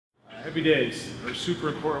Heavy days are super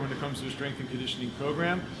important when it comes to a strength and conditioning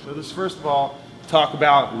program. So let's first of all talk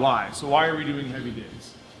about why. So why are we doing heavy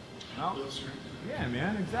days? Well, yeah,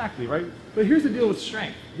 man, exactly, right? But here's the deal with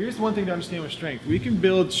strength. Here's one thing to understand with strength. We can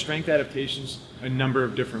build strength adaptations a number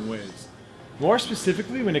of different ways. More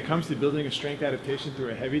specifically, when it comes to building a strength adaptation through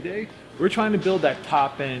a heavy day, we're trying to build that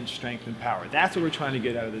top-end strength and power. That's what we're trying to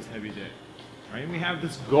get out of this heavy day, right? And we have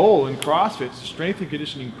this goal in CrossFit, it's a strength and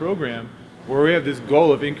conditioning program, where we have this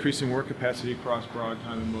goal of increasing work capacity across broad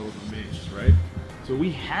time and modal domains, right? So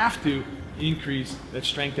we have to increase that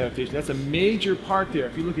strength adaptation. That's a major part there.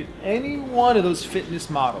 If you look at any one of those fitness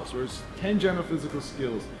models, where it's 10 general physical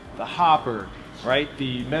skills, the hopper, right,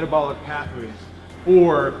 the metabolic pathways,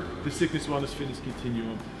 or the sickness, wellness, fitness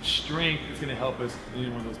continuum, strength is going to help us in any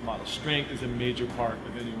one of those models. Strength is a major part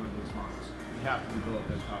of any one of those models. We have to develop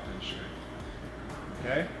that top-end strength.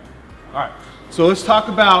 Okay? All right. So let's talk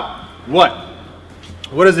about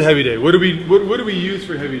what is a heavy day? What do we use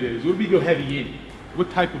for heavy days? What do we go heavy in? What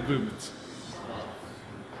type of movements?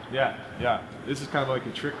 Yeah. This is kind of like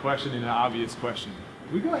a trick question and an obvious question.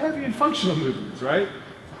 We go heavy in functional movements, right?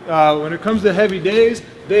 When it comes to heavy days,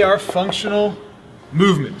 they are functional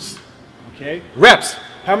movements. Okay? Reps.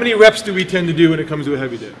 How many reps do we tend to do when it comes to a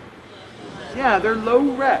heavy day? Yeah, they're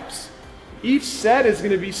low reps. Each set is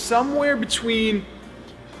going to be somewhere between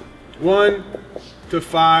 1 to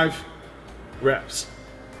 5 reps.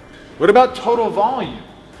 What about total volume?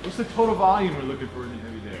 What's the total volume we're looking for in a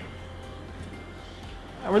heavy day?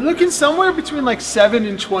 We're looking somewhere between like 7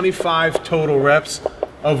 and 25 total reps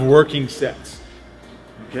of working sets.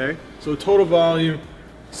 Okay? So total volume,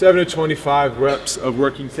 7 to 25 reps of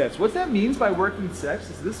working sets. What that means by working sets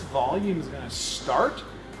is this volume is going to start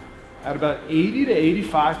at about 80 to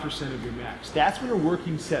 85% of your max. That's when a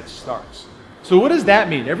working set starts. So what does that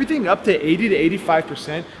mean? Everything up to 80 to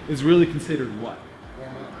 85% is really considered what?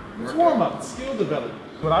 It's warm-up, it's skill development.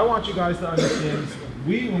 What I want you guys to understand is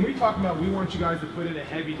when we talk about we want you guys to put in a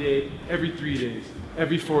heavy day every 3 days,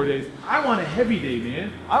 every 4 days. I want a heavy day,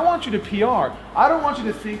 man. I want you to PR. I don't want you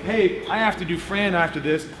to think, hey, I have to do Fran after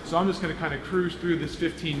this, so I'm just going to kind of cruise through this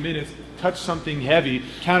 15 minutes, touch something heavy,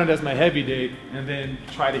 count it as my heavy day, and then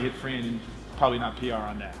try to hit Fran and probably not PR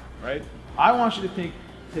on that, right? I want you to think,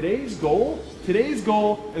 today's goal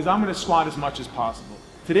is I'm going to squat as much as possible.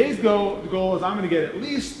 Today's goal is I'm going to get at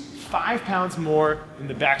least 5 pounds more than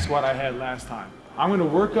the back squat I had last time. I'm going to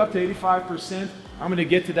work up to 85%. I'm going to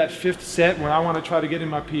get to that 5th set when I want to try to get in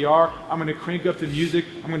my PR. I'm going to crank up the music.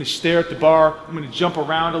 I'm going to stare at the bar. I'm going to jump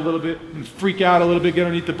around a little bit and freak out a little bit, get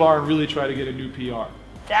underneath the bar and really try to get a new PR.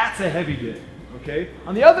 That's a heavy day, okay?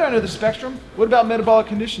 On the other end of the spectrum, what about metabolic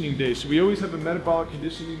conditioning days? So we always have a metabolic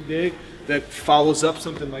conditioning day that follows up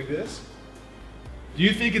something like this. Do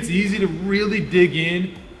you think it's easy to really dig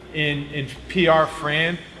in PR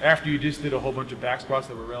Fran after you just did a whole bunch of back squats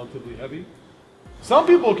that were relatively heavy? Some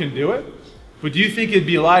people can do it, but do you think it'd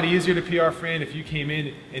be a lot easier to PR Fran if you came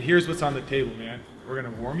in and here's what's on the table, man? We're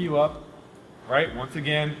gonna warm you up, right? Once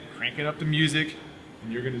again, cranking up the music,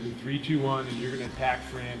 and you're gonna do 3, 2, 1, and you're gonna attack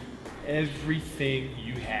Fran everything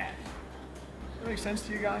you have. Does that make sense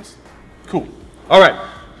to you guys? Cool. All right.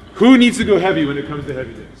 Who needs to go heavy when it comes to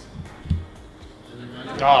heavy days?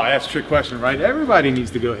 Oh, that's a trick question, right? Everybody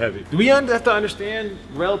needs to go heavy. We have to understand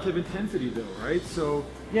relative intensity though, right? So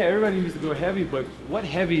yeah, everybody needs to go heavy, but what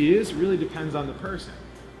heavy is really depends on the person.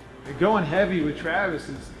 And going heavy with Travis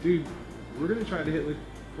is, dude, we're gonna try to hit like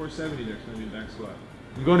 470 next time in back squat.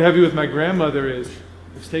 And going heavy with my grandmother is,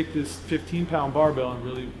 let's take this 15-pound barbell and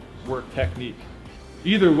really work technique.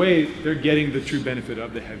 Either way, they're getting the true benefit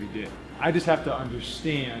of the heavy day. I just have to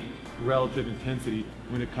understand relative intensity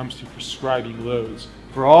when it comes to prescribing loads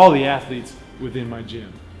for all the athletes within my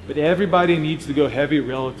gym. But everybody needs to go heavy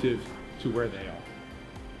relative to where they are.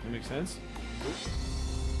 That make sense?